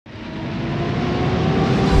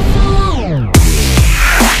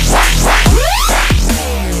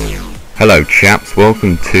Hello chaps,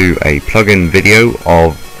 welcome to a plugin video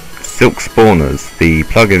of Silk Spawners, the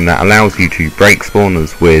plugin that allows you to break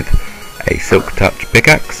spawners with a Silk Touch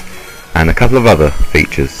pickaxe and a couple of other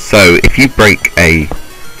features. So if you break a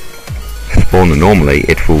spawner normally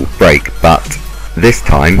it will break, but this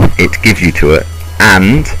time it gives you to it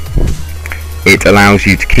and it allows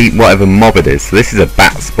you to keep whatever mob it is. So this is a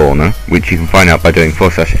bat spawner, which you can find out by doing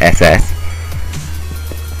 /SS,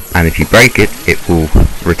 and if you break it, it will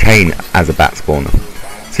retain as a bat spawner.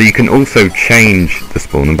 So you can also change the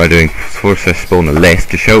spawner by doing /spawner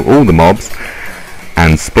list to show all the mobs,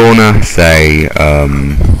 and spawner, say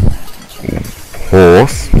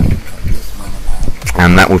horse,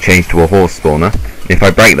 and that will change to a horse spawner. If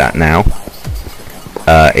I break that now,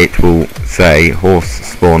 it will say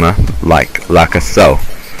horse spawner like a so.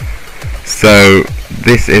 So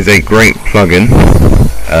this is a great plugin,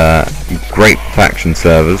 great faction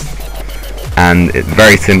servers, and it's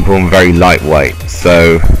very simple and very lightweight.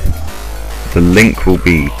 So the link will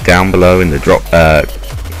be down below in the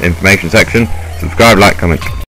information section. Subscribe, like, comment.